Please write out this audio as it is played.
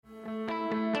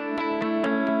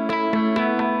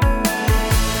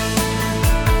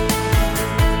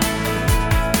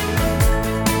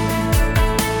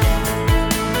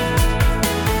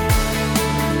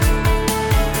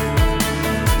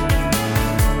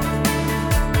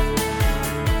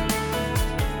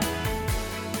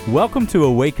Welcome to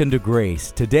Awaken to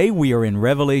Grace. Today we are in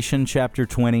Revelation chapter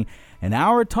 20, and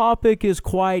our topic is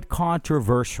quite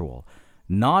controversial.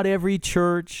 Not every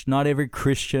church, not every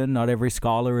Christian, not every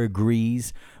scholar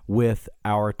agrees with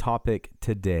our topic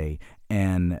today.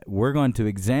 And we're going to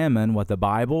examine what the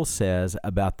Bible says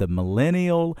about the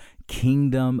millennial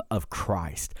kingdom of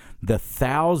Christ, the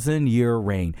 1,000-year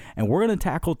reign. And we're going to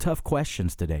tackle tough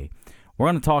questions today. We're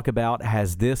going to talk about,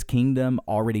 has this kingdom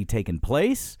already taken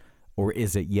place, or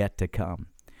is it yet to come?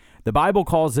 The Bible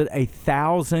calls it a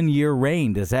 1,000-year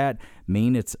reign. Does that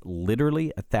mean it's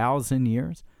literally 1,000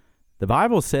 years? The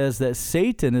Bible says that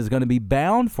Satan is going to be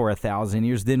bound for 1,000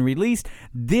 years, then released.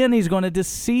 Then he's going to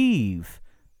deceive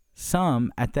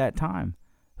some at that time.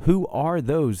 Who are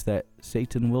those that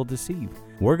Satan will deceive?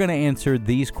 We're going to answer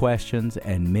these questions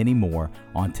and many more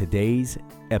on today's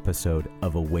episode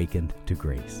of Awakened to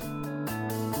Grace.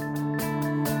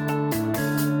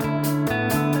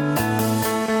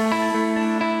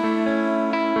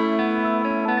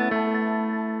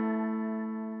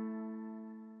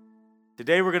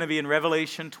 Today we're going to be in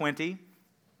Revelation 20.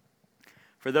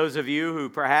 For those of you who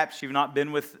perhaps you've not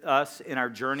been with us in our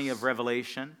journey of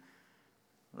Revelation,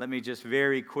 let me just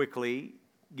very quickly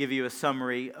give you a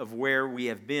summary of where we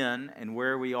have been and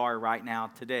where we are right now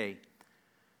today.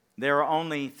 There are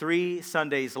only 3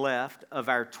 Sundays left of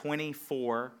our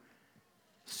 24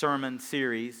 sermon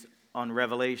series on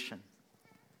Revelation.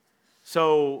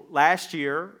 So last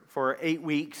year, for 8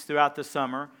 weeks throughout the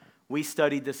summer, we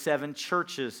studied the 7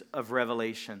 churches of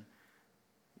Revelation.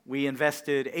 We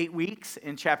invested 8 weeks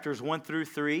in chapters 1 through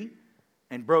 3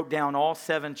 and broke down all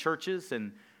 7 churches,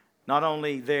 and not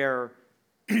only their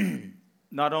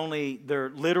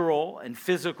literal and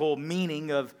physical meaning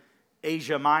of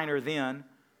Asia Minor then,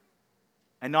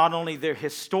 and not only their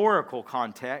historical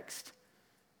context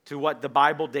to what the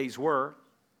Bible days were,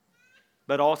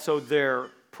 but also their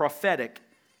prophetic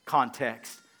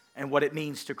context and what it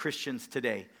means to Christians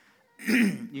today.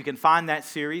 You can find that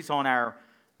series on our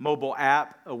mobile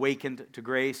app, Awakened to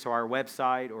Grace, or our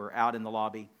website, or out in the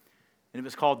lobby. And it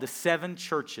was called The 7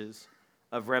 Churches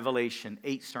of Revelation,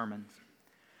 8 sermons.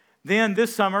 Then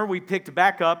this summer, we picked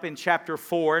back up in chapter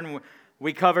 4, and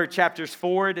we covered chapters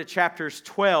 4 to chapters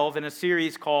 12 in a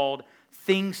series called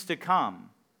Things to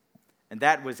Come. And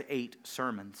that was 8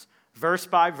 sermons. Verse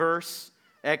by verse,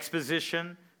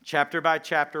 exposition, chapter by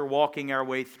chapter, walking our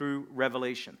way through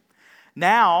Revelation.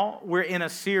 Now we're in a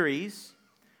series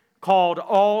called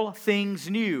All Things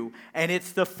New, and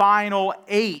it's the final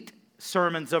 8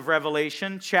 sermons of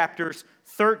Revelation, chapters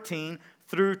 13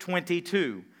 through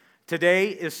 22. Today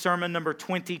is sermon number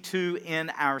 22 in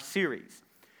our series.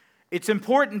 It's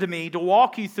important to me to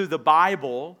walk you through the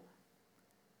Bible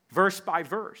verse by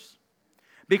verse,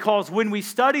 because when we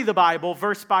study the Bible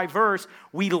verse by verse,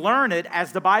 we learn it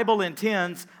as the Bible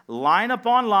intends, line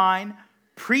upon line,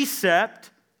 precept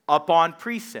upon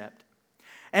precept.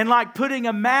 And like putting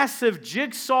a massive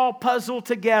jigsaw puzzle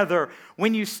together,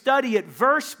 when you study it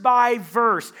verse by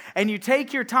verse and you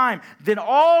take your time, then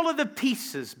all of the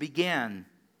pieces begin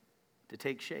to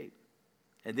take shape.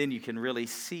 And then you can really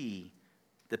see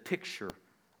the picture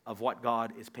of what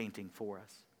God is painting for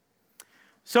us.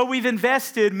 So we've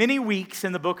invested many weeks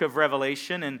in the book of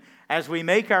Revelation, and as we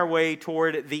make our way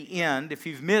toward the end, if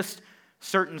you've missed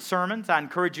certain sermons, I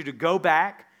encourage you to go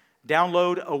back,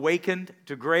 download Awakened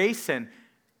to Grace, and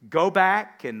go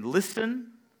back and listen.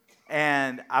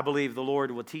 And I believe the Lord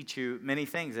will teach you many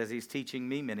things as He's teaching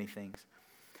me many things.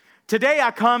 Today I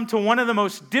come to one of the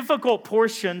most difficult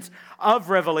portions of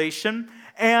Revelation,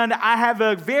 and I have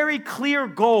a very clear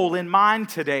goal in mind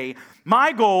today.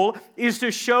 My goal is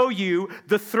to show you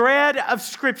the thread of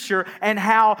Scripture and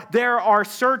how there are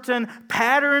certain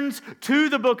patterns to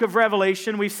the book of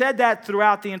Revelation. We've said that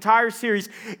throughout the entire series.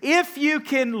 If you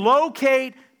can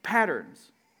locate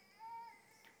patterns,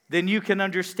 then you can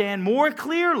understand more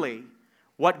clearly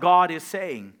what God is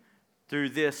saying through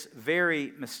this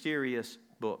very mysterious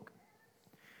book.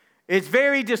 It's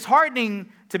very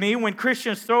disheartening to me when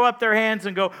Christians throw up their hands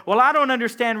and go, well, I don't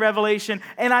understand Revelation,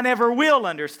 and I never will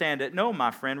understand it. No, my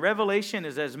friend, Revelation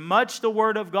is as much the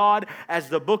Word of God as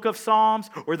the book of Psalms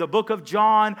or the book of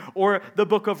John or the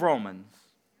book of Romans.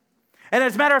 And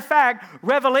as a matter of fact,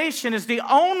 Revelation is the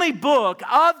only book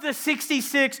of the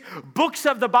 66 books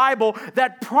of the Bible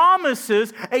that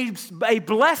promises a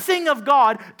blessing of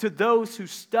God to those who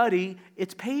study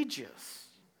its pages.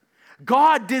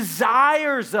 God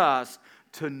desires us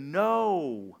to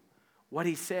know what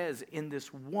He says in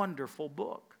this wonderful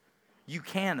book. You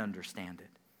can understand it.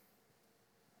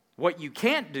 What you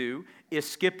can't do is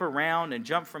skip around and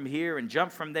jump from here and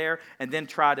jump from there and then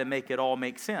try to make it all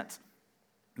make sense.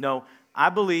 No, I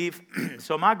believe,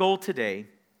 so my goal today,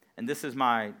 and this is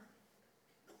my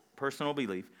personal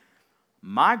belief,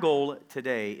 my goal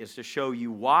today is to show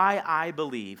you why I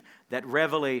believe that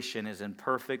Revelation is in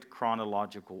perfect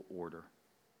chronological order.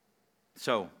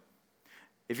 So,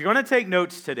 if you're going to take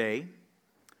notes today,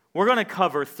 we're going to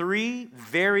cover 3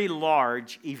 very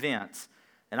large events.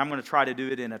 And I'm going to try to do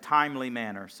it in a timely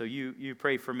manner. So you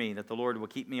pray for me that the Lord will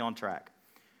keep me on track.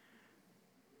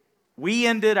 We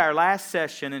ended our last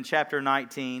session in chapter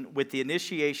 19 with the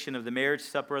initiation of the marriage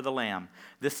supper of the Lamb.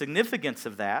 The significance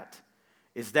of that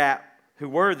is that who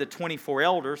were the 24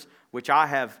 elders, which I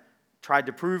have tried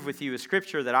to prove with you as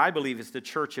Scripture that I believe is the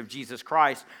church of Jesus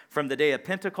Christ from the day of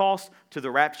Pentecost to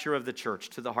the rapture of the church,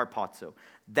 to the harpazo.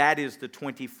 That is the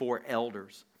 24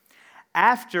 elders.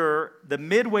 After the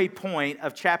midway point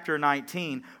of chapter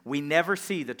 19, we never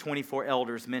see the 24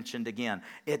 elders mentioned again.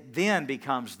 It then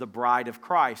becomes the bride of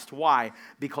Christ. Why?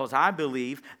 Because I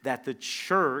believe that the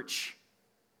church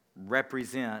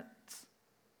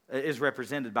is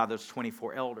represented by those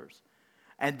 24 elders.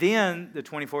 And then the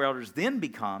 24 elders then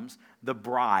becomes the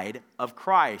bride of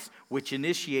Christ, which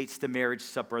initiates the marriage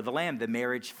supper of the Lamb, the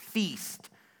marriage feast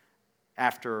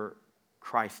after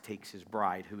Christ takes his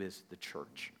bride, who is the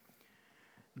church.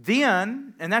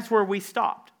 Then, and that's where we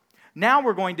stopped. Now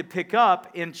we're going to pick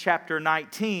up in chapter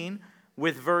 19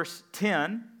 with verse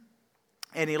 10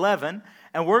 and 11,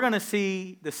 and we're going to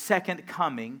see the second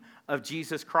coming of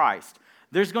Jesus Christ.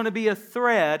 There's going to be a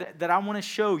thread that I want to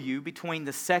show you between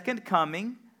the second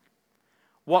coming,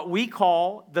 what we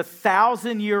call the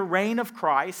 1,000-year reign of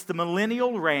Christ, the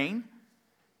millennial reign,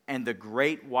 and the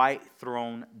great white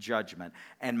throne judgment.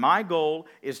 And my goal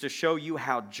is to show you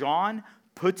how John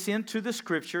puts into the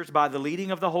Scriptures, by the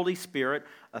leading of the Holy Spirit,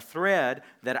 a thread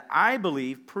that I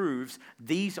believe proves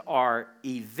these are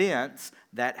events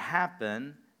that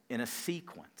happen in a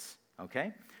sequence.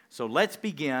 Okay? So let's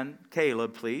begin,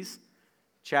 Caleb, please,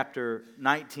 chapter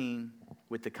 19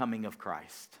 with the coming of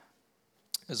Christ.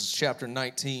 This is chapter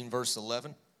 19, verse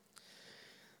 11.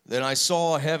 Then I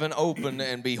saw heaven open,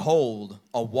 and behold,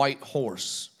 a white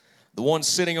horse. The one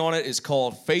sitting on it is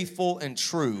called Faithful and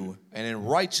True, and in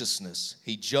righteousness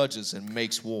he judges and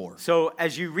makes war. So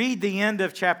as you read the end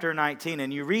of chapter 19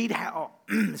 and you read how,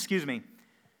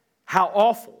 how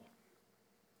awful,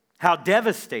 how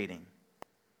devastating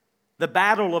the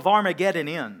battle of Armageddon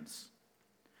ends.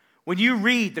 When you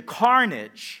read the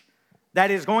carnage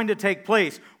that is going to take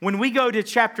place, when we go to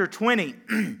chapter 20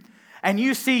 and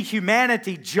you see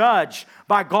humanity judged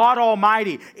by God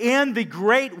Almighty in the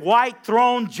great white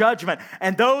throne judgment,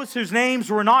 and those whose names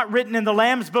were not written in the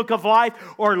Lamb's book of life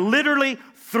are literally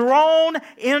thrown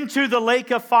into the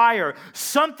lake of fire.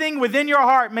 Something within your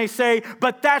heart may say,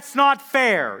 but that's not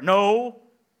fair. No.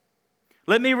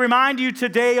 Let me remind you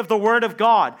today of the Word of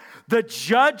God. The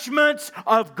judgments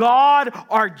of God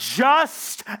are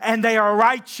just and they are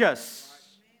righteous.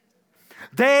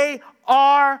 They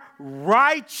are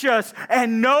righteous,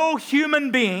 and no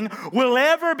human being will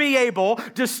ever be able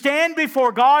to stand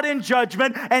before God in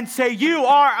judgment and say, you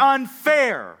are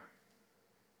unfair.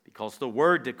 Because the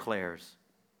Word declares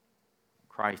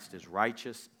Christ is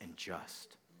righteous and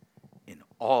just in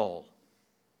all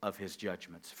of His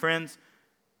judgments. Friends,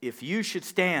 if you should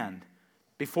stand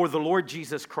before the Lord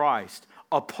Jesus Christ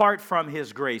apart from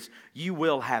His grace, you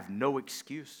will have no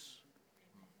excuse.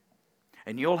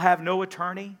 And you'll have no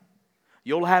attorney.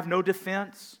 You'll have no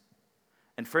defense.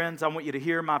 And friends, I want you to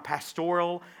hear my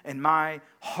pastoral and my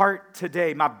heart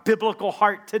today, my biblical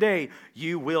heart today.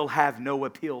 You will have no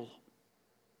appeal.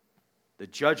 The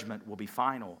judgment will be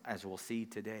final, as we'll see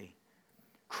today.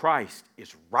 Christ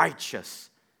is righteous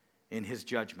in His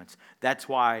judgments. That's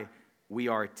why we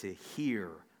are to hear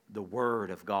the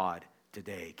Word of God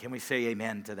today. Can we say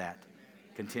amen to that?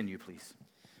 Continue, please.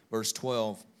 Verse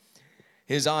 12.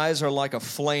 His eyes are like a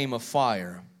flame of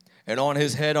fire, and on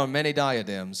his head are many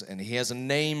diadems, and he has a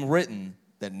name written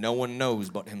that no one knows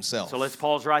but himself. So let's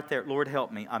pause right there. Lord,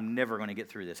 help me. I'm never going to get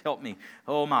through this. Help me.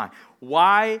 Oh my.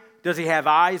 Why does he have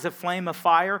eyes of flame of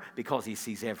fire? Because he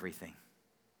sees everything.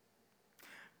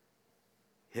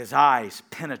 His eyes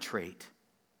penetrate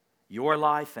your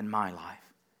life and my life.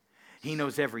 He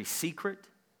knows every secret.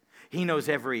 He knows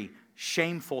every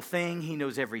shameful thing. He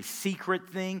knows every secret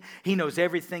thing. He knows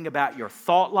everything about your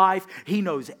thought life. He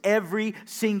knows every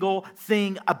single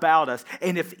thing about us.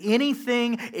 And if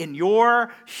anything in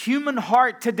your human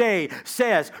heart today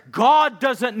says, God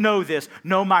doesn't know this,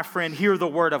 no, my friend, hear the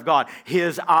Word of God.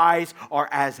 His eyes are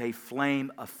as a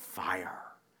flame of fire,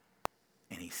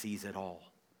 and He sees it all.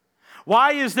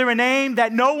 Why is there a name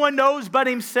that no one knows but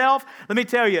himself? Let me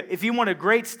tell you, if you want a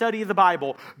great study of the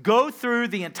Bible, go through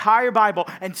the entire Bible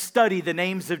and study the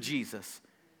names of Jesus.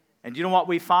 And you know what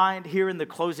we find here in the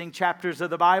closing chapters of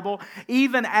the Bible?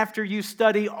 Even after you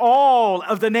study all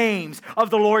of the names of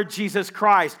the Lord Jesus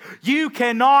Christ, you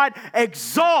cannot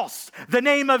exhaust the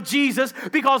name of Jesus,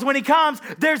 because when He comes,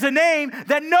 there's a name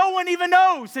that no one even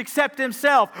knows except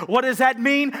Himself. What does that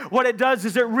mean? What it does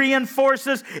is it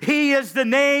reinforces He is the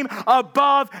name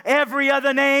above every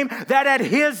other name, that at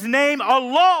His name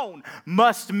alone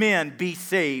must men be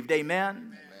saved.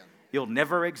 Amen? You'll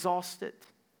never exhaust it.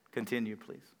 Continue,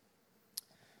 please.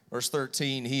 Verse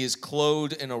 13, He is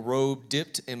clothed in a robe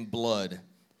dipped in blood,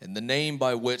 and the name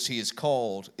by which He is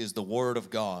called is the Word of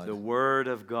God. The Word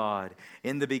of God.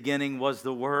 In the beginning was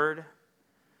the Word,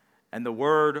 and the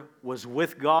Word was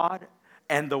with God,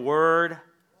 and the Word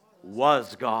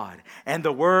was God. And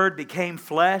the Word became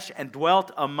flesh and dwelt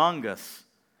among us.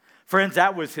 Friends,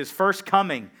 that was His first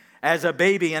coming as a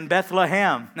baby in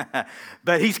Bethlehem.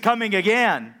 But He's coming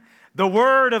again. The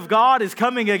Word of God is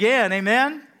coming again.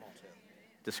 Amen?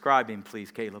 Describe Him, please,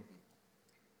 Caleb.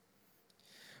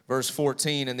 Verse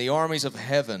 14, and the armies of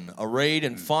heaven, arrayed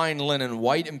in fine linen,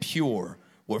 white and pure,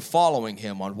 were following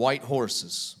Him on white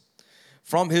horses.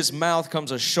 From His mouth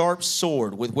comes a sharp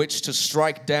sword with which to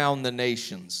strike down the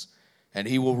nations, and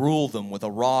He will rule them with a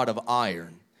rod of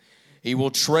iron. He will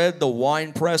tread the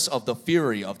winepress of the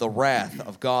fury of the wrath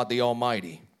of God the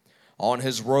Almighty. On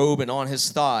His robe and on His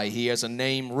thigh He has a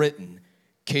name written,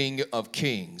 King of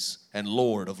Kings and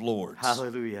Lord of Lords.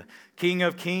 Hallelujah. King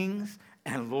of Kings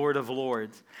and Lord of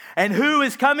Lords. And who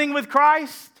is coming with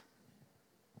Christ?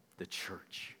 The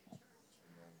church.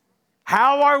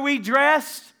 How are we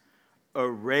dressed?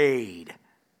 Arrayed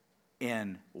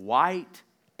in white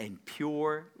and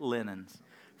pure linens.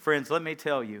 Friends, let me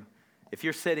tell you, if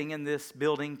you're sitting in this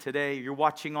building today, you're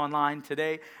watching online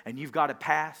today, and you've got a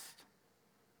past,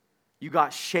 you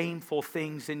got shameful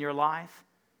things in your life,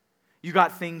 you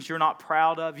got things you're not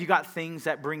proud of. You got things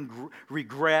that bring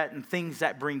regret and things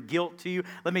that bring guilt to you.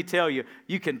 Let me tell you,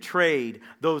 you can trade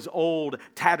those old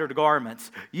tattered garments.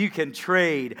 You can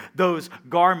trade those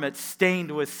garments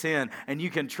stained with sin, and you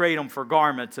can trade them for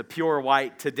garments of pure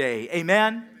white today.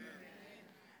 Amen?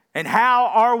 And how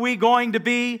are we going to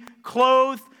be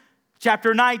clothed?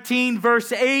 Chapter 19,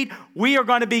 verse 8, we are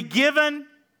going to be given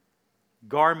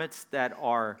garments that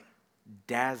are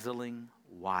dazzling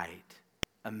white.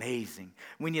 Amazing.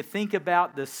 When you think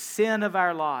about the sin of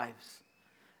our lives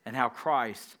and how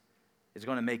Christ is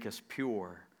going to make us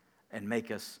pure and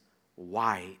make us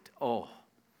white. Oh,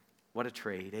 what a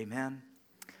trade. Amen.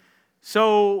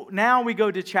 So now we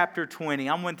go to chapter 20.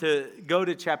 I'm going to go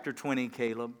to chapter 20,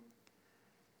 Caleb.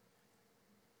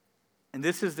 And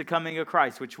this is the coming of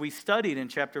Christ, which we studied in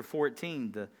chapter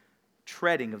 14, the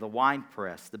treading of the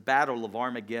winepress, the battle of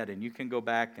Armageddon. You can go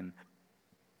back and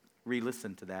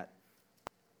re-listen to that.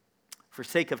 For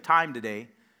sake of time today,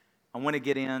 I want to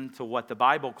get into what the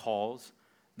Bible calls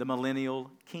the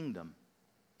millennial kingdom.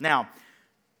 Now,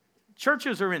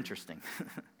 churches are interesting.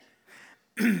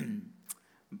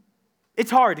 It's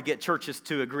hard to get churches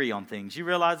to agree on things. You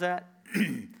realize that?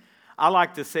 I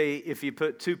like to say if you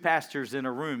put two pastors in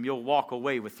a room, you'll walk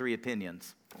away with three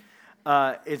opinions.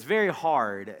 It's very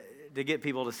hard to get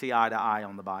people to see eye to eye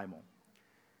on the Bible.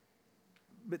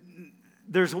 But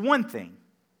there's one thing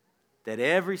that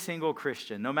every single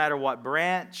Christian, no matter what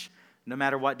branch, no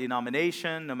matter what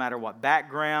denomination, no matter what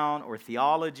background or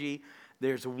theology,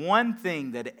 there's one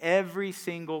thing that every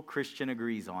single Christian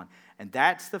agrees on, and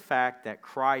that's the fact that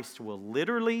Christ will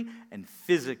literally and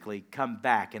physically come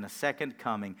back in a second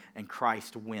coming, and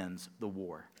Christ wins the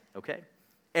war. Okay?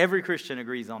 Every Christian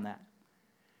agrees on that.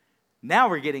 Now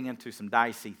we're getting into some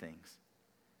dicey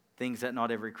things that not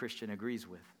every Christian agrees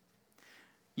with.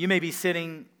 You may be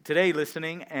sitting today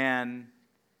listening, and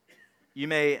you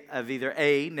may have either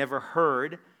A, never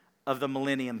heard of the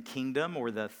millennium kingdom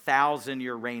or the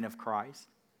 1,000-year reign of Christ,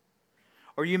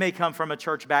 or you may come from a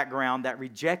church background that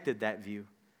rejected that view.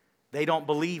 They don't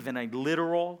believe in a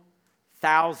literal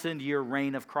 1,000-year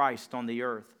reign of Christ on the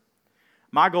earth.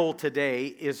 My goal today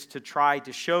is to try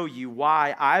to show you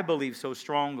why I believe so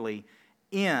strongly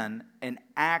in an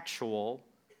actual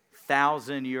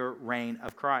 1,000-year reign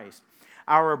of Christ.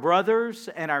 Our brothers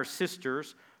and our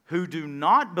sisters who do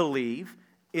not believe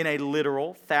in a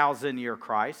literal 1,000-year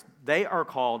Christ, they are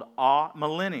called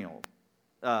amillennial.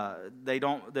 They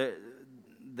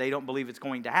don't believe it's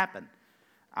going to happen.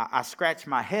 I scratch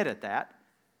my head at that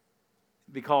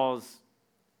because,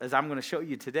 as I'm going to show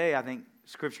you today, I think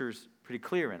Scripture's pretty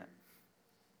clear in it.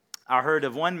 I heard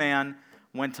of one man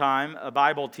one time, a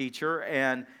Bible teacher,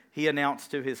 and he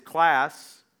announced to his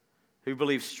class, who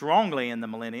believed strongly in the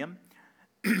millennium,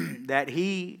 that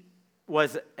he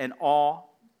was an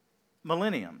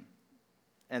all-millennium.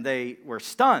 And they were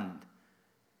stunned.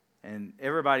 And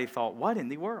everybody thought, what in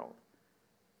the world?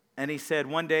 And he said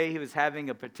one day he was having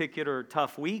a particular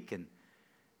tough week, and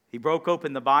he broke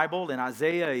open the Bible in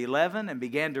Isaiah 11 and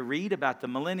began to read about the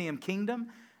millennium kingdom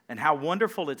and how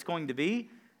wonderful it's going to be.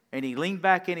 And he leaned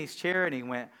back in his chair and he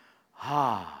went,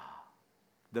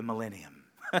 the millennium.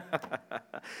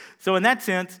 So in that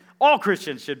sense, all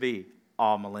Christians should be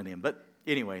all millennium. But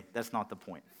anyway, that's not the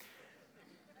point.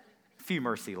 A few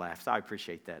mercy laughs. I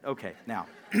appreciate that. Okay, now.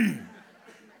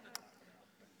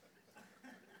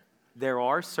 There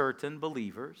are certain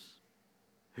believers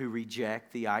who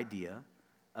reject the idea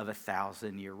of a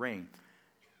 1,000-year reign.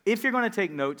 If you're going to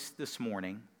take notes this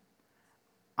morning,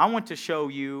 I want to show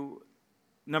you,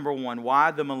 number one,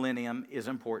 why the millennium is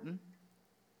important,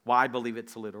 why I believe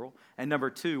it's literal, and number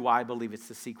two, why I believe it's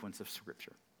the sequence of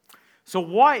Scripture. So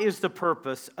what is the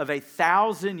purpose of a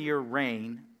 1,000-year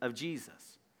reign of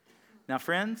Jesus? Now,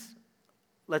 friends,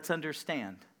 let's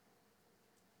understand.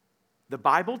 The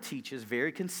Bible teaches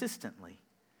very consistently,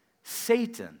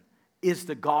 Satan is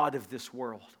the god of this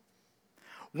world.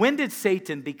 When did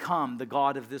Satan become the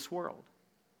god of this world?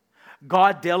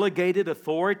 God delegated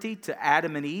authority to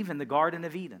Adam and Eve in the Garden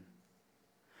of Eden.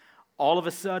 All of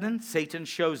a sudden, Satan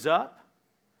shows up.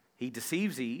 He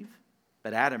deceives Eve,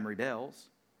 but Adam rebels.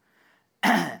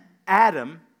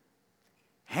 Adam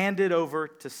handed over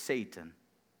to Satan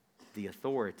the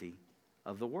authority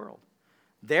of the world.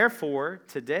 Therefore,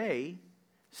 today,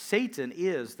 Satan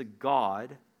is the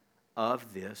god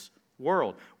of this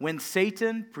world. When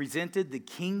Satan presented the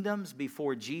kingdoms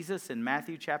before Jesus in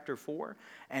Matthew chapter 4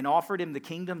 and offered him the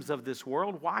kingdoms of this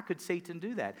world, why could Satan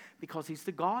do that? Because he's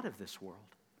the god of this world.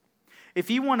 If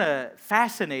you want a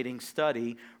fascinating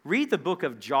study, read the book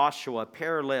of Joshua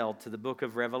parallel to the book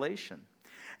of Revelation.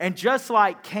 And just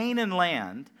like Canaan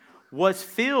land was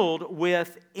filled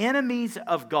with enemies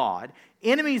of God,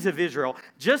 enemies of Israel,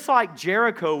 just like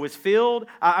Canaan was filled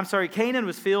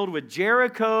with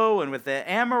Jericho and with the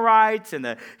Amorites and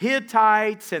the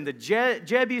Hittites and the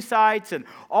Jebusites and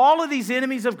all of these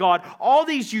enemies of God, all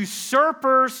these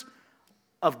usurpers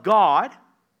of God.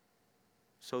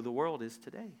 So the world is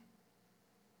today.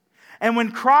 And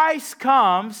when Christ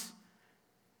comes,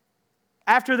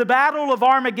 after the battle of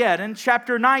Armageddon,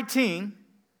 chapter 19,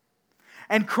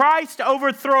 and Christ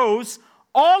overthrows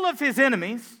all of his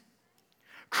enemies,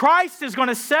 Christ is going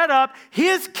to set up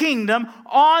his kingdom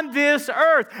on this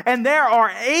earth. And there are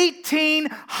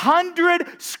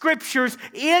 1,800 scriptures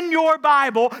in your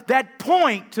Bible that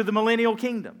point to the millennial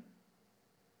kingdom.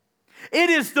 It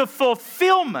is the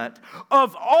fulfillment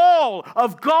of all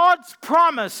of God's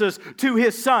promises to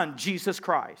his Son, Jesus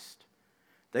Christ.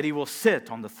 That he will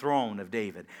sit on the throne of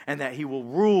David and that he will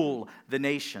rule the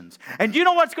nations. And you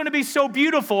know what's going to be so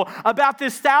beautiful about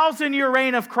this 1,000-year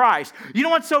reign of Christ? You know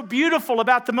what's so beautiful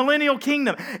about the millennial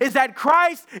kingdom is that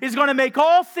Christ is going to make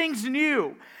all things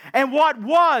new. And what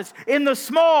was in the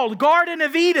small Garden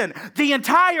of Eden, the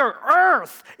entire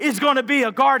earth is going to be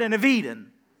a Garden of Eden.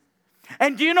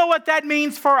 And do you know what that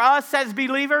means for us as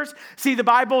believers? See, the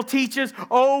Bible teaches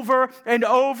over and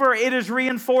over. It is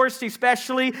reinforced,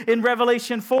 especially in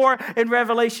Revelation 4, in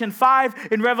Revelation 5,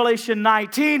 in Revelation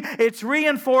 19. It's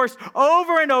reinforced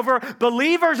over and over.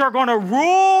 Believers are going to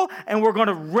rule and we're going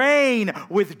to reign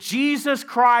with Jesus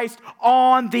Christ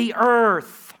on the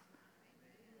earth.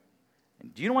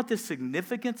 And do you know what the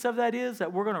significance of that is?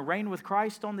 That we're going to reign with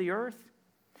Christ on the earth?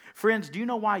 Friends, do you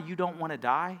know why you don't want to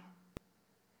die?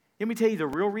 Let me tell you the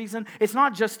real reason. It's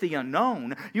not just the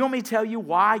unknown. You want me to tell you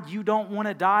why you don't want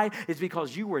to die? It's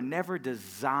because you were never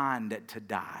designed to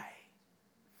die.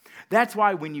 That's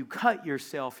why when you cut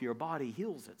yourself, your body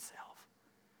heals itself.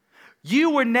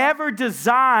 You were never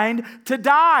designed to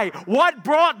die. What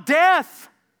brought death?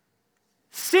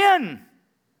 Sin.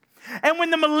 And when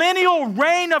the millennial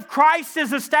reign of Christ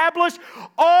is established,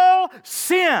 all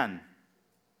sin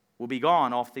will be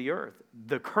gone off the earth.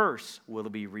 The curse will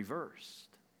be reversed.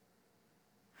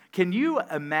 Can you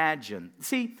imagine?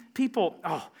 See, people,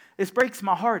 this breaks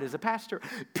my heart as a pastor.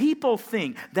 People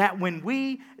think that when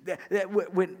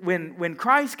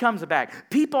Christ comes back,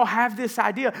 people have this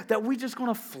idea that we're just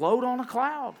going to float on a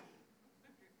cloud.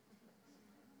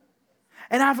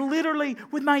 And I've literally,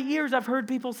 with my ears, I've heard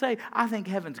people say, I think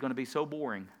heaven's going to be so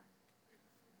boring.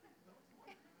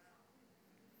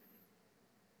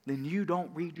 Then you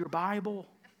don't read your Bible.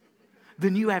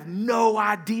 Then you have no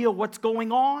idea what's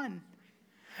going on.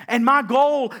 And my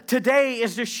goal today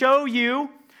is to show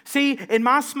you, see, in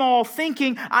my small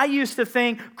thinking, I used to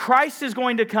think Christ is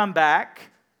going to come back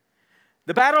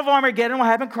The battle of Armageddon will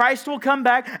happen. Christ will come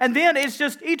back. And then it's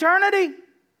just eternity.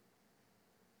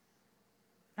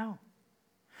 No.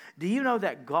 Do you know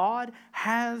that God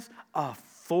has a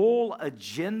full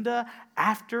agenda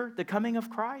after the coming of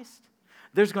Christ?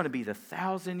 There's going to be the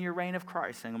 1,000-year reign of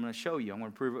Christ. And I'm going to show you. I'm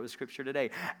going to prove it with Scripture today.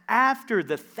 After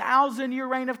the 1,000-year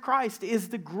reign of Christ is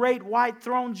the great white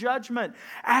throne judgment.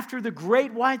 After the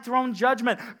great white throne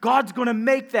judgment, God's going to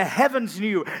make the heavens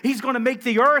new. He's going to make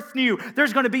the earth new.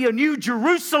 There's going to be a new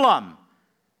Jerusalem.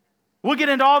 We'll get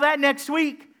into all that next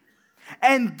week.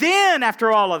 And then,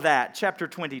 after all of that, chapter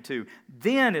 22,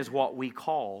 then is what we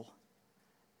call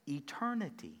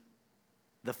eternity,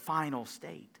 the final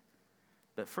state.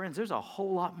 But friends, there's a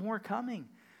whole lot more coming.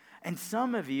 And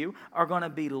some of you are going to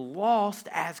be lost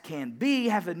as can be,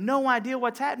 having no idea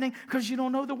what's happening because you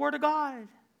don't know the Word of God.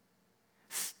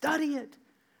 Study it.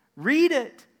 Read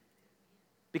it.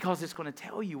 Because it's going to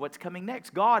tell you what's coming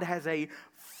next. God has a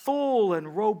full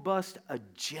and robust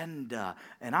agenda.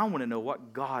 And I want to know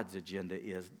what God's agenda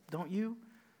is. Don't you?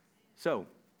 So,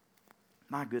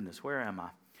 my goodness, where am I?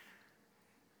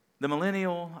 The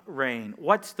millennial reign.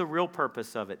 What's the real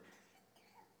purpose of it?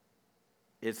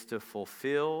 It's to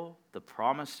fulfill the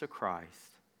promise to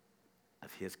Christ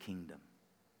of His kingdom.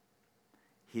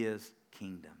 His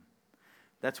kingdom.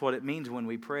 That's what it means when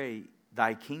we pray,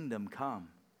 Thy kingdom come,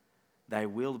 Thy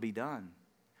will be done.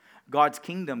 God's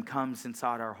kingdom comes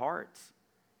inside our hearts.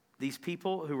 These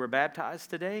people who were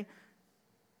baptized today,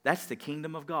 that's the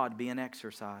kingdom of God being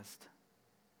exercised.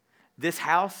 This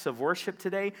house of worship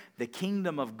today, the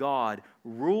kingdom of God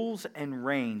rules and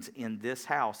reigns in this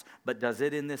house. But does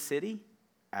it in this city?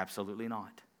 Absolutely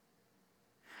not.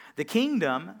 The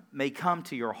kingdom may come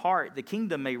to your heart. The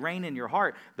kingdom may reign in your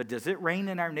heart. But does it reign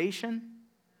in our nation?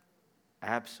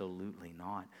 Absolutely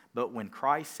not. But when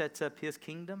Christ sets up His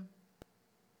kingdom,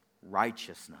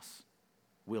 righteousness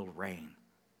will reign.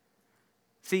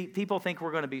 See, people think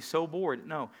we're going to be so bored.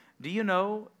 No. Do you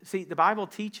know? See, the Bible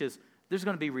teaches there's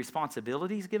going to be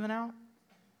responsibilities given out.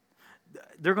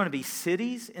 There are going to be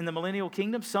cities in the millennial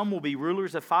kingdom. Some will be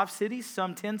rulers of 5 cities,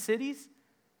 some 10 cities.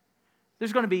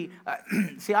 There's going to be,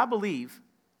 see, I believe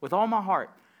with all my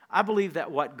heart, I believe that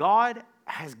what God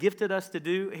has gifted us to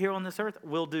do here on this earth,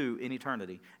 we'll do in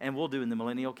eternity, and we'll do in the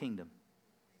millennial kingdom.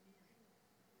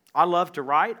 I love to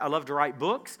write. I love to write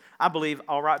books. I believe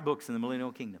I'll write books in the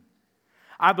millennial kingdom.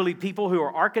 I believe people who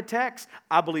are architects,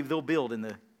 I believe they'll build in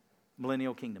the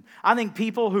millennial kingdom. I think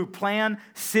people who plan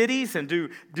cities and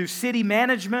do city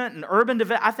management and urban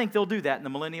development, I think they'll do that in the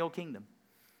millennial kingdom.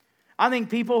 I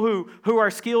think people who are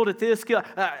skilled at this,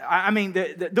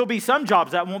 there'll be some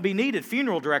jobs that won't be needed.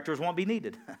 Funeral directors won't be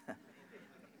needed.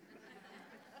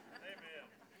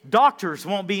 Doctors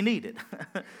won't be needed.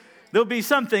 There'll be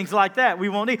some things like that we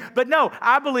won't need. But no,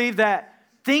 I believe that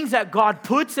things that God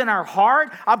puts in our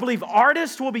heart, I believe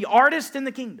artists will be artists in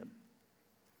the kingdom.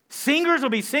 Singers will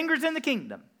be singers in the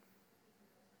kingdom.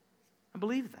 I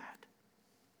believe that.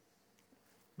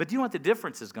 But do you know what the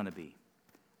difference is going to be?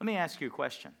 Let me ask you a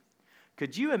question.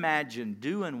 Could you imagine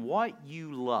doing what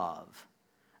you love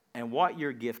and what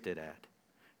you're gifted at?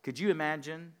 Could you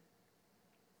imagine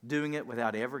doing it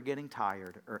without ever getting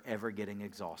tired or ever getting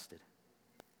exhausted?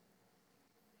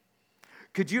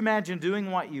 Could you imagine doing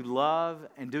what you love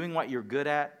and doing what you're good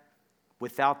at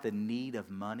without the need of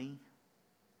money?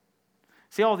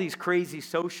 See all these crazy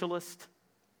socialists?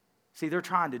 See, they're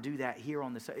trying to do that here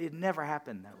on this. It never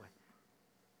happened that way.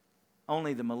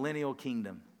 Only the millennial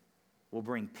kingdom will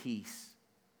bring peace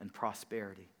and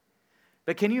prosperity.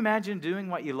 But can you imagine doing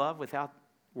what you love without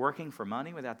working for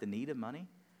money, without the need of money?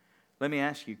 Let me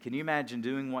ask you, can you imagine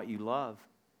doing what you love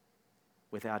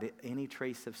without any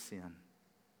trace of sin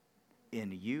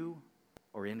in you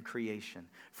or in creation?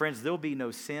 Friends, there'll be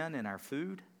no sin in our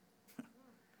food.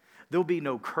 There'll be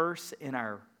no curse in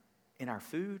our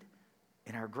food,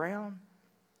 in our ground.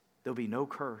 There'll be no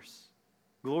curse.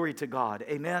 Glory to God.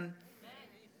 Amen.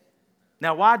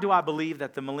 Now, why do I believe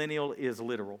that the millennial is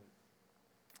literal?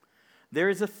 There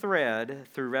is a thread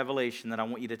through Revelation that I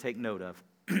want you to take note of.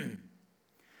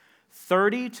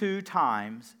 32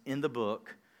 times in the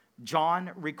book, John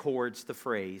records the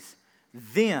phrase,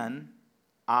 "Then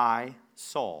I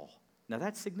saw." Now,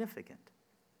 that's significant.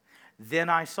 Then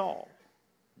I saw.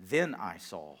 Then I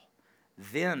saw.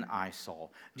 Then I saw.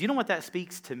 Do you know what that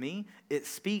speaks to me? It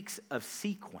speaks of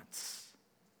sequence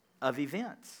of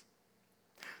events.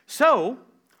 So,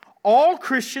 all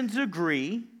Christians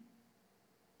agree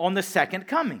on the second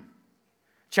coming.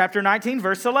 Chapter 19,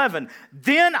 verse 11.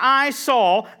 Then I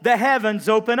saw the heavens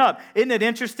open up. Isn't it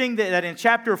interesting that in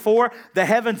chapter 4, the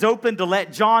heavens opened to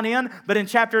let John in, but in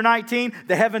chapter 19,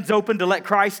 the heavens opened to let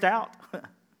Christ out?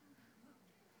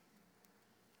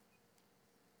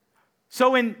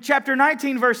 So in chapter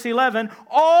 19, verse 11,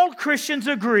 all Christians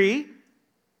agree,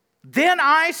 then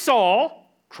I saw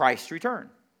Christ return.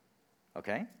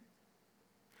 Okay?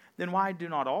 Then why do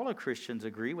not all Christians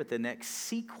agree with the next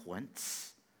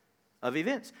sequence of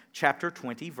events? Chapter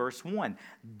 20, verse 1.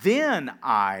 Then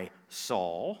I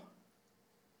saw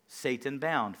Satan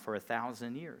bound for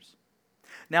 1,000 years.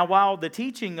 Now, while the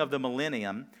teaching of the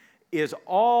millennium is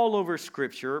all over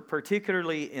Scripture,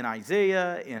 particularly in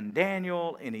Isaiah, in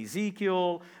Daniel, in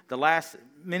Ezekiel, the last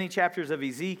many chapters of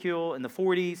Ezekiel in the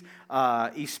 40s,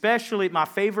 especially my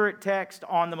favorite text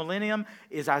on the millennium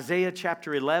is Isaiah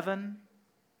chapter 11.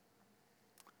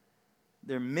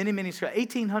 There are many,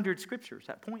 1,800 scriptures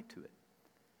that point to it.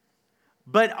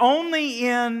 But only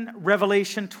in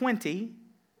Revelation 20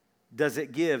 does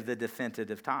it give the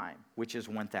definitive time, which is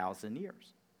 1,000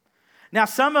 years. Now,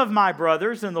 some of my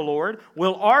brothers in the Lord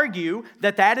will argue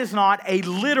that that is not a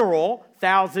literal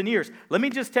 1,000 years. Let me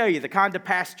just tell you the kind of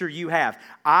pastor you have.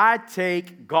 I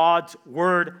take God's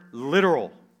word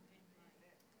literal.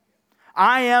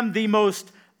 I am the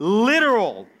most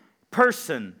literal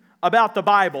person about the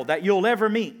Bible that you'll ever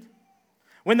meet.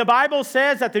 When the Bible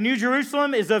says that the New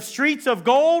Jerusalem is of streets of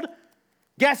gold,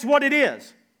 guess what it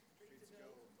is?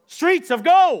 Streets of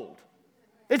gold.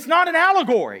 It's not an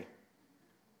allegory.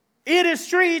 It is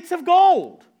streets of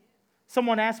gold.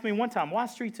 Someone asked me one time, why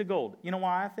streets of gold? You know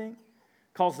why I think?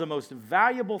 Because the most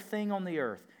valuable thing on the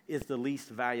earth is the least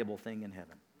valuable thing in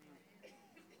heaven.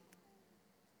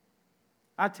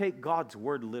 I take God's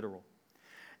word literal.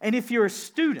 And if you're a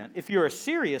student, if you're a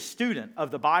serious student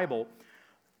of the Bible,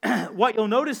 what you'll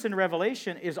notice in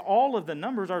Revelation is all of the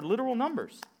numbers are literal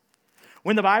numbers.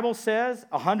 When the Bible says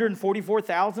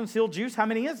 144,000 sealed Jews, how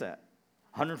many is that?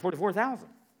 144,000.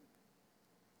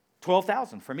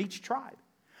 12,000 from each tribe.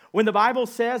 When the Bible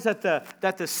says that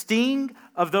the sting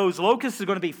of those locusts is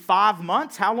going to be 5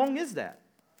 months, how long is that?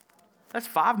 That's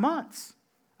 5 months.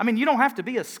 I mean, you don't have to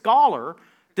be a scholar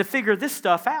to figure this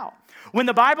stuff out. When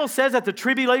the Bible says that the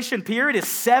tribulation period is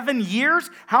 7 years,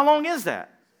 how long is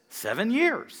that? 7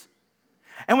 years.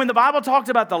 And when the Bible talks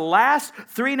about the last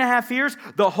 3.5 years,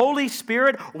 the Holy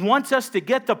Spirit wants us to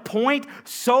get the point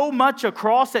so much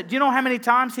across that, you know how many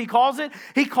times He calls it?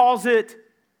 He calls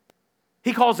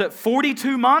it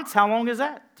 42 months. How long is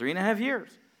that? 3.5 years.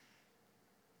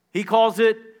 He calls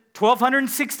it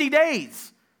 1,260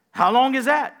 days. How long is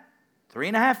that?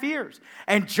 3.5 years.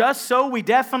 And just so we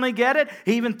definitely get it,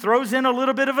 he even throws in a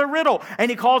little bit of a riddle. And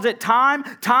he calls it time,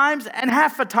 times, and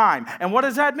half a time. And what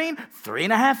does that mean?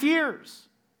 3.5 years.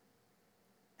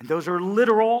 And those are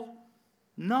literal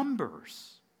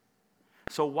numbers.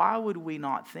 So why would we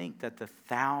not think that the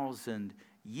 1,000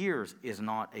 years is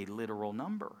not a literal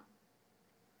number?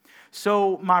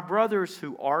 So my brothers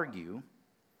who argue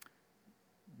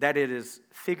that it is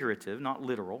figurative, not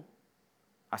literal,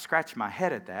 I scratch my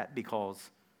head at that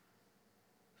because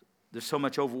there's so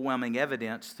much overwhelming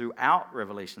evidence throughout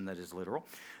Revelation that is literal.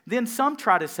 Then some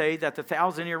try to say that the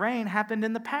 1,000-year reign happened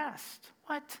in the past.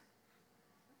 What?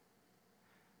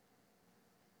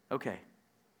 Okay.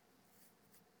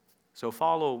 So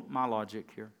follow my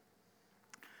logic here.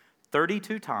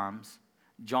 32 times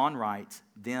John writes,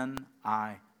 "Then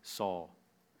I saw."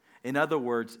 In other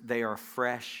words, they are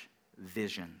fresh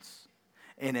visions.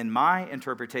 And in my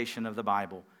interpretation of the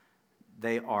Bible,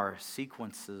 they are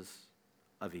sequences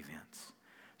of events.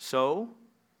 So,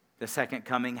 the second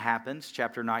coming happens,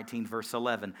 chapter 19, verse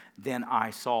 11. Then I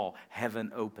saw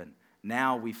heaven open.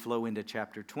 Now we flow into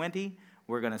chapter 20.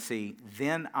 We're going to see,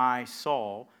 then I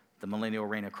saw the millennial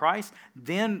reign of Christ.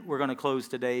 Then we're going to close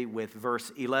today with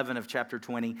verse 11 of chapter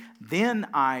 20. Then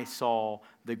I saw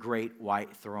the great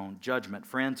white throne judgment.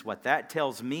 Friends, what that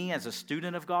tells me as a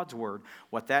student of God's word,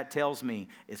 what that tells me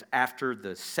is after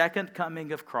the second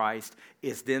coming of Christ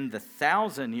is then the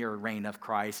 1,000-year reign of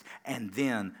Christ and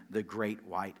then the great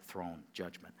white throne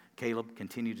judgment. Caleb,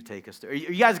 continue to take us through. Are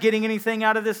you guys getting anything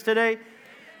out of this today?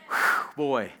 Whew,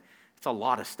 boy, it's a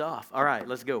lot of stuff. All right,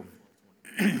 let's go.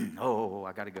 Oh,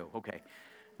 I got to go. Okay.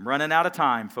 I'm running out of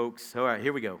time, folks. All right,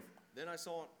 here we go. Then I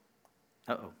saw...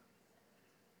 Uh-oh.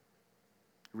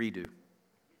 Redo.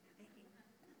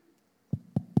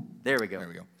 There we go. There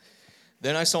we go.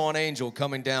 Then I saw an angel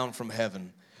coming down from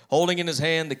heaven, holding in his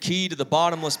hand the key to the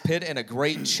bottomless pit and a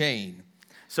great chain.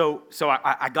 So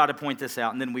I got to point this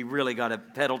out, and then we really got to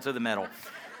pedal to the metal.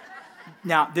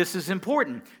 Now, this is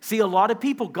important. See, a lot of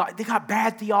people got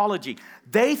bad theology.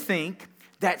 They think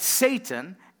that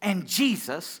Satan and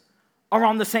Jesus are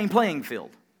on the same playing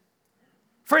field.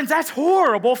 Friends, that's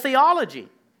horrible theology.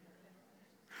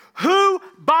 Who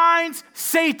binds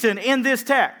Satan in this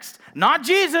text? Not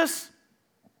Jesus,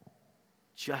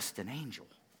 just an angel.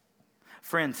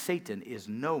 Friend, Satan is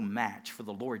no match for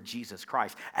the Lord Jesus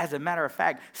Christ. As a matter of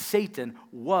fact, Satan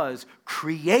was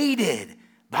created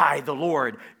by the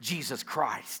Lord Jesus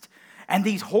Christ. And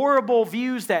these horrible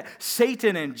views that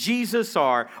Satan and Jesus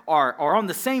are on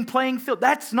the same playing field,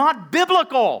 that's not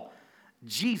biblical.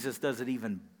 Jesus doesn't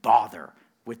even bother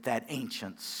with that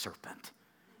ancient serpent.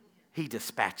 He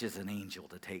dispatches an angel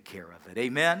to take care of it.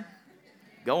 Amen?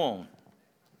 Go on.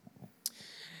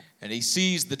 And he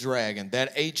seized the dragon,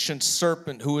 that ancient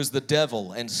serpent who is the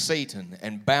devil and Satan,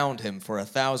 and bound him for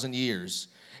 1,000 years,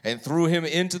 and threw him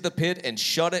into the pit and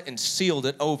shut it and sealed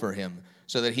it over him,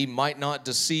 so that he might not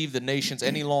deceive the nations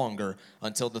any longer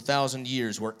until the 1,000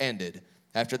 years were ended.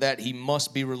 After that, he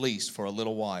must be released for a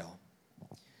little while.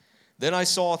 Then I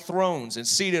saw thrones, and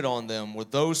seated on them were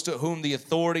those to whom the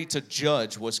authority to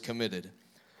judge was committed.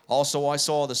 Also I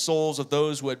saw the souls of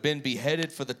those who had been beheaded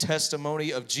for the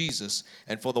testimony of Jesus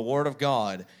and for the word of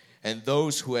God, and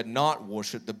those who had not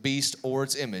worshipped the beast or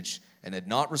its image, and had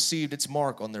not received its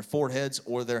mark on their foreheads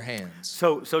or their hands.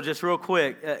 So just real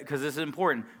quick, because this is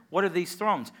important. What are these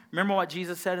thrones? Remember what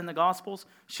Jesus said in the Gospels?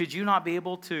 Should you not be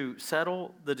able to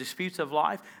settle the disputes of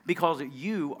life? Because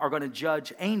you are going to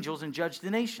judge angels and judge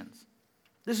the nations.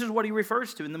 This is what he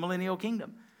refers to in the millennial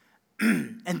kingdom.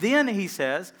 And then he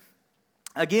says,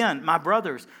 again, my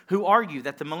brothers who argue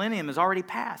that the millennium is already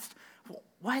past.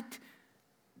 What?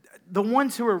 The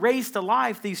ones who are raised to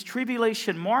life, these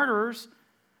tribulation martyrs,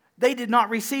 they did not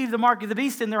receive the mark of the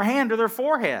beast in their hand or their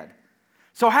forehead.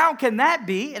 So how can that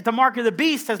be if the mark of the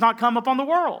beast has not come upon the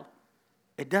world?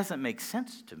 It doesn't make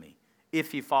sense to me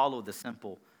if you follow the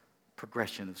simple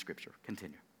progression of Scripture.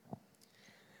 Continue.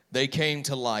 They came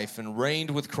to life and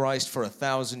reigned with Christ for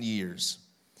 1,000 years.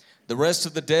 The rest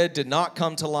of the dead did not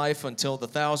come to life until the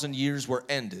 1,000 years were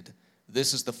ended.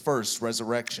 This is the first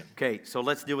resurrection. Okay, so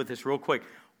let's deal with this real quick.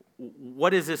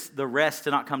 What is this, the rest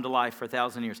to not come to life for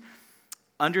 1,000 years?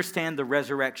 Understand the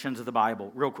resurrections of the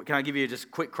Bible. Real quick, can I give you just a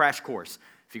quick crash course?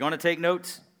 If you're going to take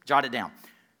notes, jot it down.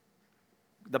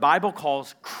 The Bible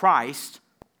calls Christ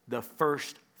the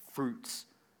first fruits,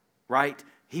 right?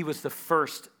 He was the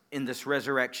first in this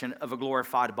resurrection of a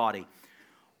glorified body.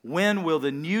 When will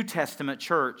the New Testament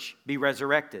church be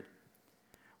resurrected?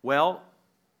 Well,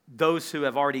 those who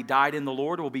have already died in the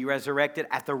Lord will be resurrected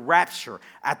at the rapture,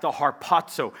 at the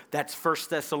harpazo. That's 1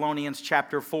 Thessalonians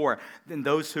chapter 4. Then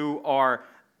those who are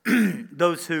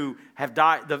those who have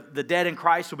died, the dead in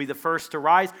Christ will be the first to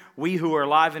rise. We who are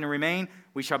alive and remain,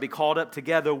 we shall be called up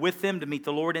together with them to meet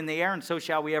the Lord in the air, and so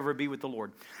shall we ever be with the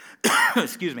Lord.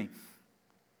 Excuse me.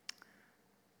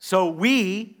 So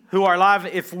we who are alive,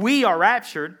 if we are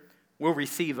raptured, will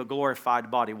receive a glorified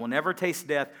body. We'll never taste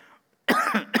death.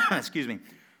 Excuse me.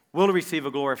 We'll receive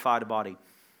a glorified body.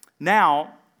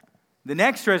 Now, the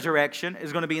next resurrection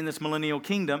is going to be in this millennial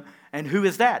kingdom. And who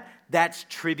is that? That's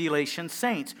tribulation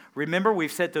saints. Remember,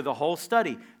 we've said through the whole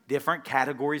study, different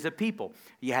categories of people.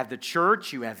 You have the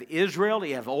church, you have Israel,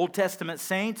 you have Old Testament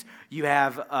saints, you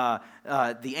have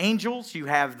the angels, you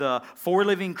have the four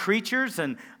living creatures.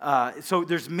 And so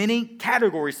there's many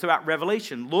categories throughout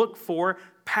Revelation. Look for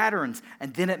patterns,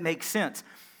 and then it makes sense.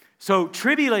 So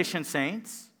tribulation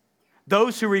saints,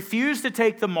 those who refuse to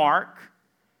take the mark,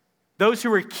 those who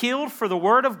were killed for the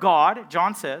word of God,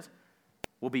 John says,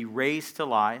 will be raised to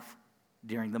life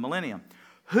during the millennium.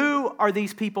 Who are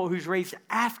these people who's raised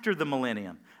after the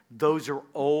millennium? Those are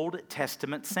Old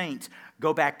Testament saints.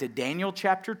 Go back to Daniel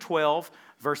chapter 12,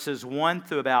 verses 1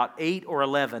 through about 8 or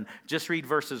 11. Just read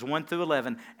verses 1 through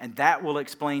 11, and that will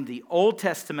explain the Old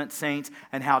Testament saints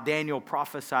and how Daniel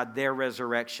prophesied their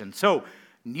resurrection. So,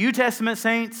 New Testament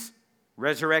saints,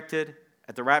 resurrected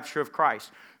at the rapture of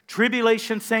Christ.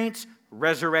 Tribulation saints,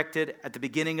 resurrected at the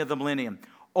beginning of the millennium.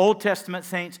 Old Testament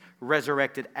saints,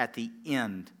 resurrected at the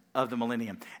end of the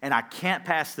millennium. And I can't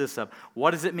pass this up.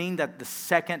 What does it mean that the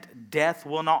second death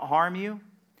will not harm you?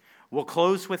 We'll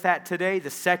close with that today, the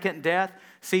second death.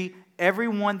 See,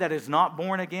 everyone that is not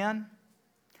born again,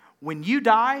 when you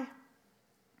die,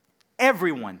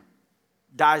 everyone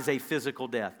dies a physical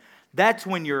death. That's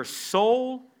when your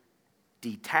soul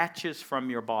detaches from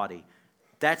your body.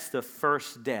 That's the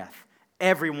first death.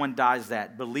 Everyone dies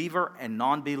that, believer and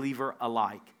non-believer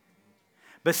alike.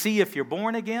 But see, if you're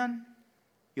born again,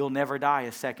 you'll never die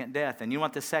a second death. And you know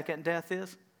what the second death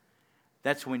is?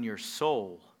 That's when your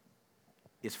soul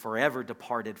is forever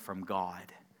departed from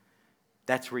God.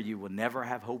 That's where you will never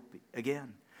have hope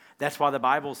again. That's why the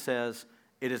Bible says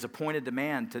it is appointed to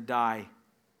man to die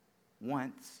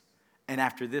once, and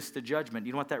after this, the judgment.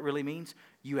 You know what that really means?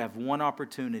 You have one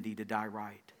opportunity to die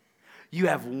right. You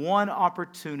have one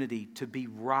opportunity to be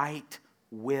right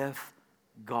with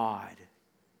God.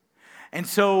 And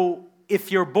so,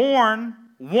 if you're born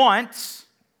once,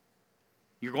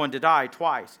 you're going to die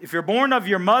twice. If you're born of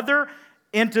your mother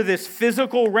into this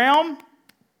physical realm,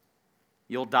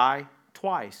 you'll die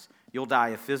twice. You'll die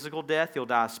a physical death, you'll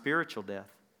die a spiritual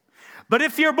death. But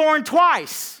if you're born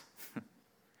twice,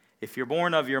 if you're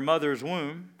born of your mother's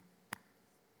womb,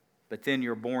 but then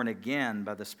you're born again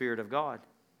by the Spirit of God,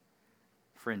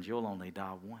 friends, you'll only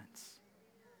die once.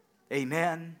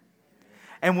 Amen.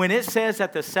 And when it says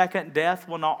that the second death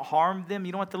will not harm them,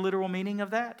 you know what the literal meaning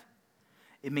of that?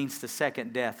 It means the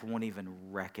second death won't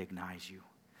even recognize you.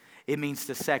 It means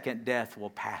the second death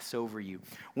will pass over you.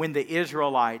 When the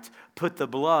Israelites put the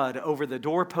blood over the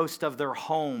doorpost of their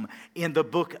home in the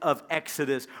book of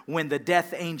Exodus, when the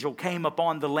death angel came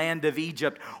upon the land of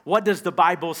Egypt, what does the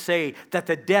Bible say that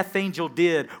the death angel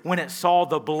did when it saw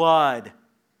the blood?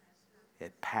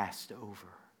 It passed over.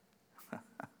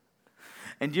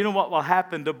 And you know what will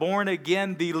happen to born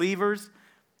again believers?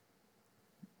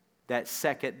 That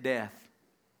second death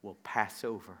will pass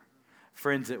over.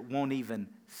 Friends, it won't even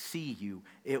see you.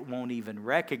 It won't even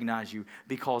recognize you,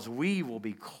 because we will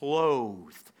be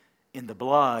clothed in the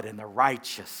blood and the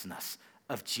righteousness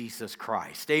of Jesus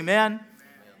Christ. Amen? Amen.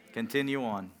 Continue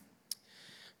on.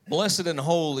 Blessed and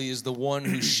holy is the one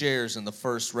who shares in the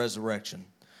first resurrection.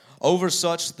 Over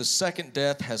such the second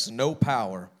death has no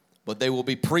power, but they will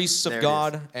be priests of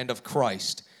God and of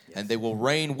Christ, and they will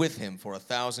reign with him for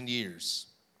 1,000 years.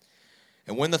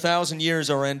 And when the 1,000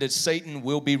 years are ended, Satan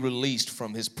will be released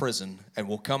from his prison and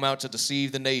will come out to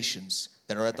deceive the nations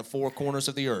that are at the four corners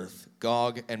of the earth,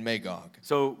 Gog and Magog.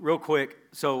 So real quick,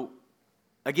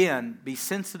 again, be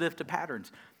sensitive to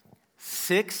patterns.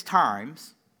 6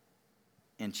 times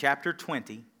in chapter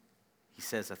 20, he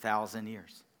says 1,000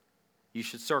 years. You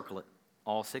should circle it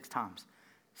all 6 times.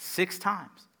 6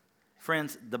 times.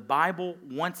 Friends, the Bible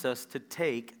wants us to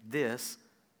take this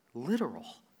literal.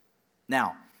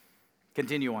 Now,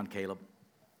 continue on, Caleb.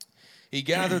 He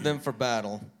gathered them for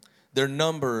battle. Their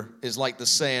number is like the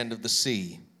sand of the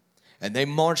sea. And they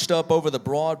marched up over the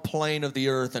broad plain of the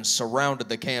earth and surrounded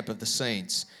the camp of the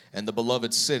saints and the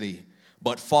beloved city.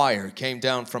 But fire came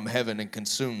down from heaven and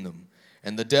consumed them.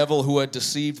 And the devil who had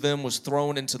deceived them was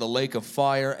thrown into the lake of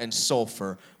fire and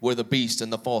sulfur, where the beast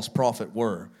and the false prophet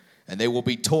were. And they will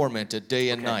be tormented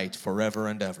day and night forever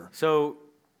and ever. So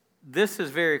this is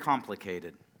very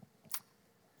complicated.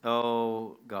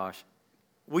 Oh, gosh.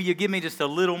 Will you give me just a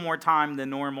little more time than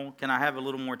normal? Can I have a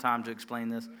little more time to explain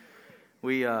this?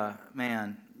 You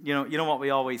know what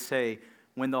we always say,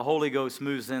 when the Holy Ghost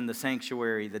moves in the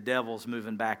sanctuary, the devil's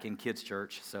moving back in kids'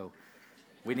 church. So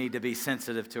we need to be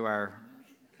sensitive to our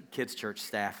kids' church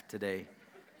staff today.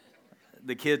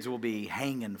 The kids will be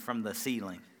hanging from the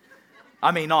ceiling.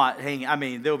 Not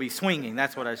hanging. They'll be swinging.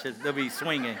 That's what I said. They'll be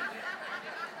swinging.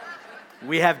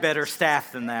 We have better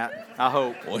staff than that, I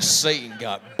hope. Well, Satan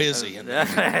got busy in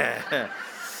there.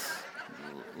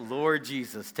 Lord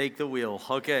Jesus, take the wheel.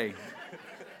 Okay.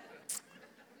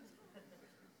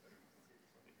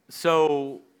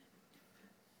 So,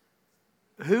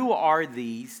 who are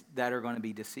these that are going to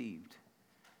be deceived?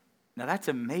 Now, that's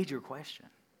a major question.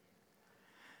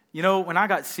 You know, when I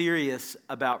got serious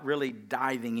about really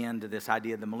diving into this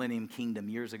idea of the Millennium Kingdom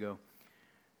years ago,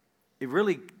 it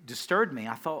really disturbed me.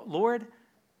 I thought, Lord,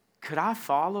 could I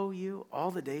follow you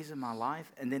all the days of my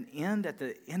life and then end at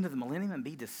the end of the millennium and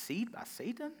be deceived by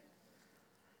Satan?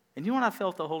 And you know what I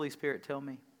felt the Holy Spirit tell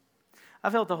me?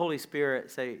 I felt the Holy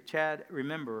Spirit say, Chad,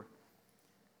 remember,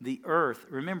 the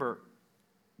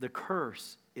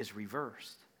curse is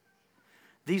reversed.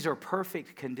 These are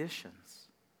perfect conditions.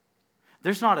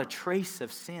 There's not a trace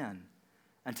of sin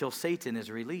until Satan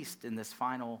is released in this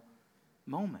final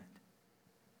moment.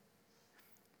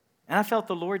 And I felt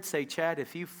the Lord say, Chad,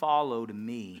 if you followed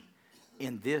me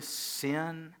in this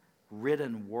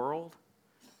sin-ridden world,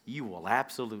 you will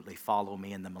absolutely follow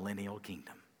me in the millennial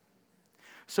kingdom.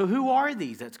 So who are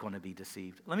these that's going to be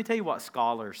deceived? Let me tell you what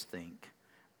scholars think.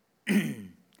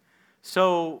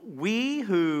 So we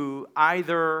were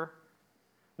either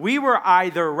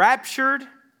raptured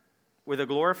with a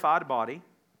glorified body,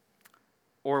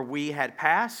 or we had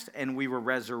passed and we were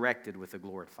resurrected with a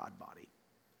glorified body.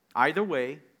 Either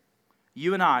way,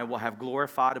 you and I will have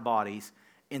glorified bodies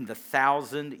in the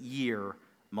 1,000-year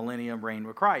millennium reign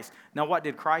with Christ. Now, what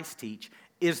did Christ teach?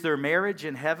 Is there marriage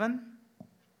in heaven?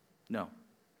 No.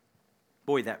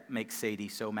 Boy, that makes Sadie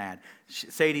so mad.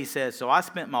 Sadie says, so I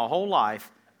spent my whole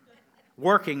life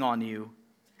working on you,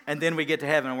 and then we get to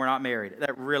heaven and we're not married.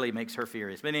 That really makes her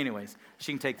furious. But anyways,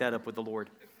 she can take that up with the Lord.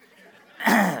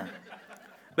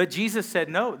 But Jesus said,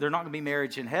 no, there's not going to be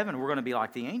marriage in heaven. We're going to be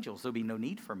like the angels. There'll be no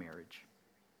need for marriage.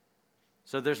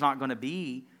 So there's not going to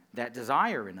be that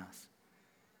desire in us.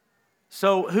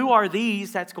 So who are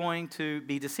these that's going to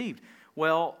be deceived?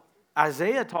 Well,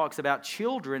 Isaiah talks about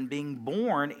children being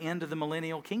born into the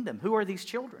millennial kingdom. Who are these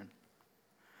children?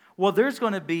 Well, there's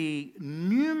going to be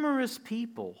numerous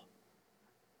people,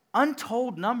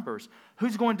 untold numbers,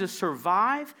 who's going to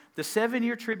survive the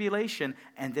 7-year tribulation,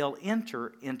 and they'll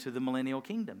enter into the millennial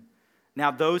kingdom.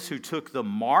 Now, those who took the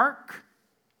mark,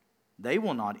 they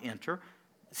will not enter.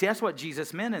 See, that's what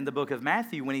Jesus meant in the book of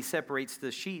Matthew when he separates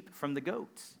the sheep from the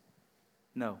goats.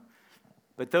 No.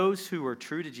 But those who are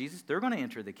true to Jesus, they're going to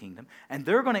enter the kingdom, and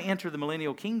they're going to enter the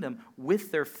millennial kingdom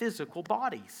with their physical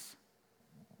bodies.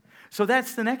 So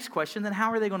that's the next question. Then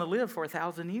how are they going to live for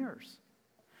 1,000 years?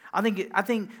 I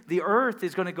think the earth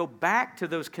is going to go back to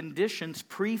those conditions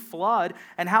pre-flood.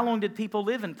 And how long did people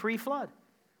live in pre-flood?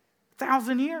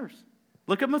 1,000 years.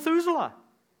 Look at Methuselah.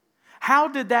 How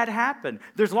did that happen?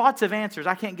 There's lots of answers.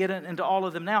 I can't get into all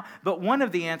of them now. But one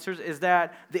of the answers is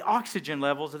that the oxygen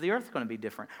levels of the earth are going to be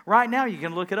different. Right now, you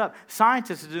can look it up.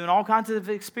 Scientists are doing all kinds of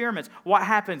experiments. What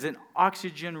happens in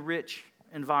oxygen-rich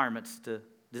environments to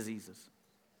diseases?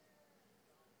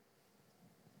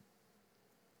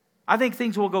 I think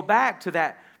things will go back to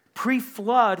that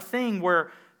pre-flood thing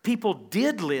where people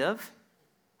did live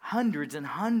hundreds and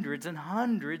hundreds and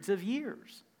hundreds of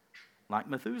years, like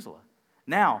Methuselah.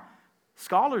 Now,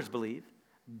 scholars believe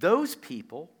those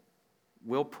people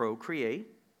will procreate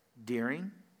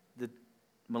during the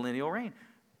millennial reign.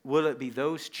 Will it be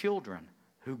those children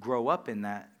who grow up in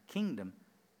that kingdom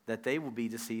that they will be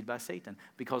deceived by Satan?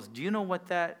 Because do you know what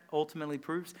that ultimately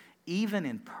proves? Even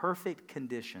in perfect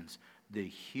conditions, the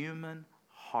human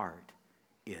heart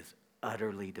is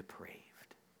utterly depraved.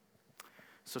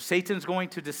 So Satan's going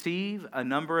to deceive a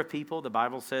number of people. The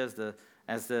Bible says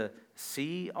as the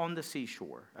sea on the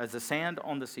seashore, as the sand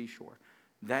on the seashore,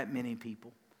 that many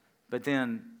people. But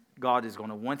then God is going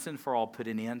to once and for all put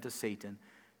an end to Satan.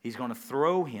 He's going to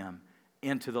throw him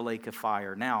into the lake of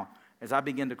fire. Now, as I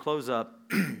begin to close up,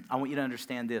 I want you to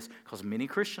understand this, because many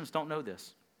Christians don't know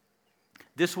this.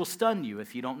 This will stun you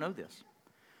if you don't know this.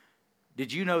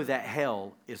 Did you know that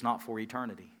hell is not for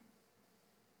eternity?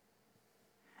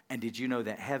 And did you know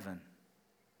that heaven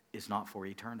is not for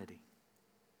eternity?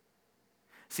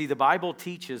 See, the Bible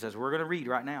teaches, as we're going to read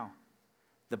right now,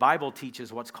 the Bible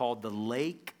teaches what's called the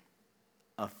lake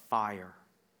of fire.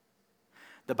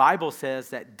 The Bible says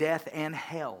that death and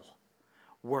hell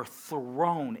were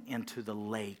thrown into the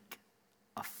lake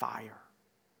of fire.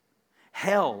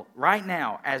 Hell, right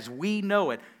now, as we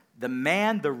know it, the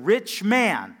rich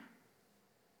man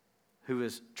who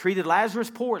has treated Lazarus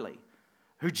poorly,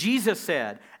 who Jesus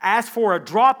said, asked for a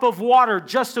drop of water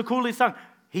just to cool his tongue.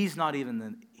 He's not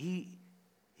even he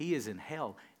is in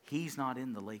hell. He's not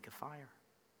in the lake of fire.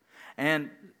 And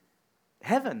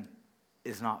heaven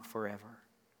is not forever.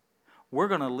 We're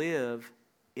going to live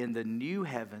in the new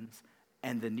heavens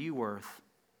and the new earth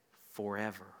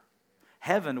forever.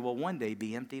 Heaven will one day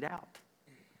be emptied out,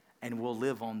 and we'll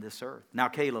live on this earth. Now,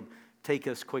 Caleb, take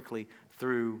us quickly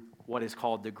through what is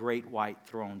called the Great White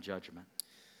Throne Judgment.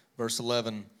 Verse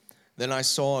 11, then I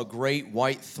saw a great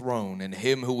white throne and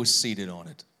him who was seated on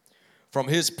it. From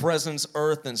his presence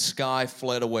earth and sky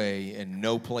fled away, and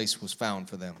no place was found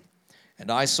for them.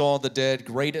 And I saw the dead,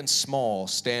 great and small,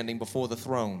 standing before the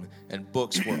throne, and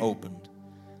books were opened.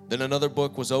 Then another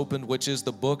book was opened, which is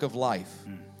the book of life.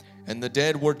 And the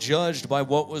dead were judged by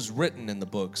what was written in the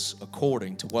books,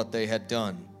 according to what they had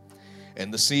done.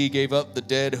 And the sea gave up the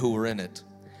dead who were in it.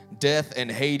 Death and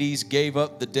Hades gave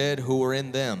up the dead who were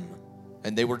in them.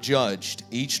 And they were judged,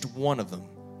 each one of them,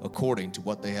 according to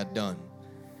what they had done.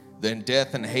 Then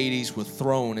death and Hades were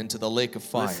thrown into the lake of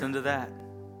fire. Listen to that.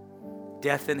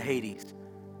 Death and Hades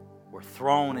were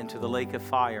thrown into the lake of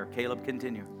fire. Caleb,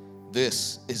 continue.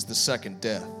 This is the second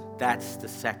death. That's the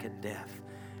second death.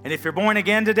 And if you're born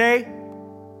again today,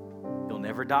 you'll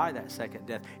never die that second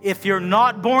death. If you're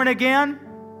not born again,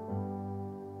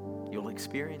 you'll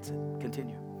experience it.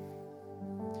 Continue.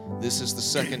 This is the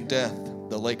second death,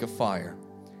 the lake of fire.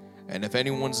 And if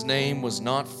anyone's name was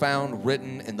not found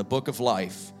written in the book of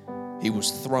life, he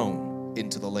was thrown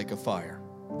into the lake of fire.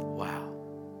 Wow.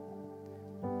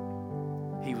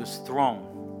 He was thrown.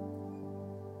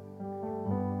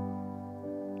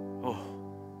 Oh.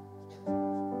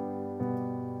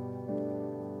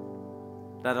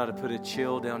 That ought to put a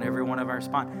chill down every one of our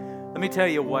spine. Let me tell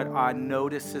you what I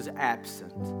notice is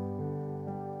absent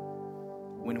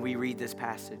when we read this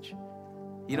passage.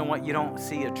 You know what you don't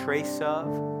see a trace of?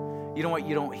 You know what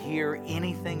you don't hear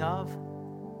anything of?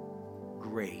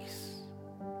 Grace.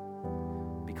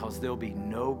 Because there'll be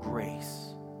no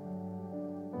grace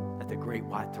at the great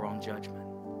white throne judgment.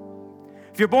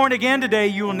 If you're born again today,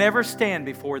 you will never stand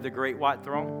before the great white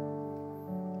throne.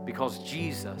 because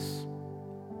Jesus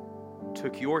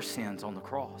took your sins on the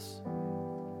cross.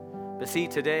 But see,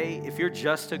 today, if you're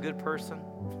just a good person,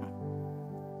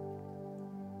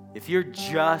 if you're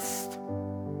just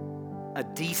a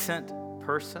decent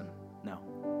person,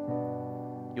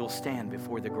 no, you'll stand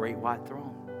before the great white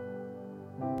throne.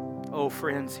 Oh,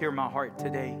 friends, hear my heart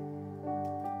today.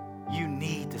 You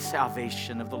need the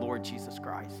salvation of the Lord Jesus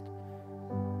Christ.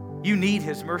 You need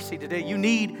His mercy today. You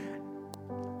need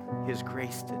His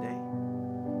grace today.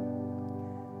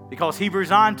 Because Hebrews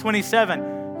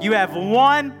 9:27, you have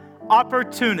one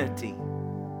opportunity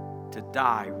to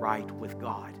die right with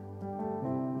God.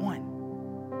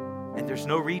 One. And there's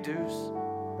no redos.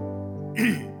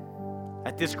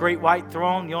 At this great white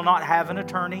throne, you'll not have an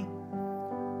attorney.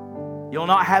 You'll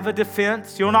not have a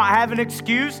defense. You'll not have an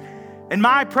excuse. And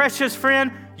my precious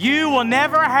friend, you will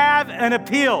never have an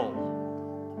appeal.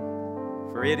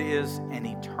 For it is an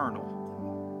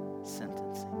eternal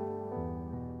sentencing.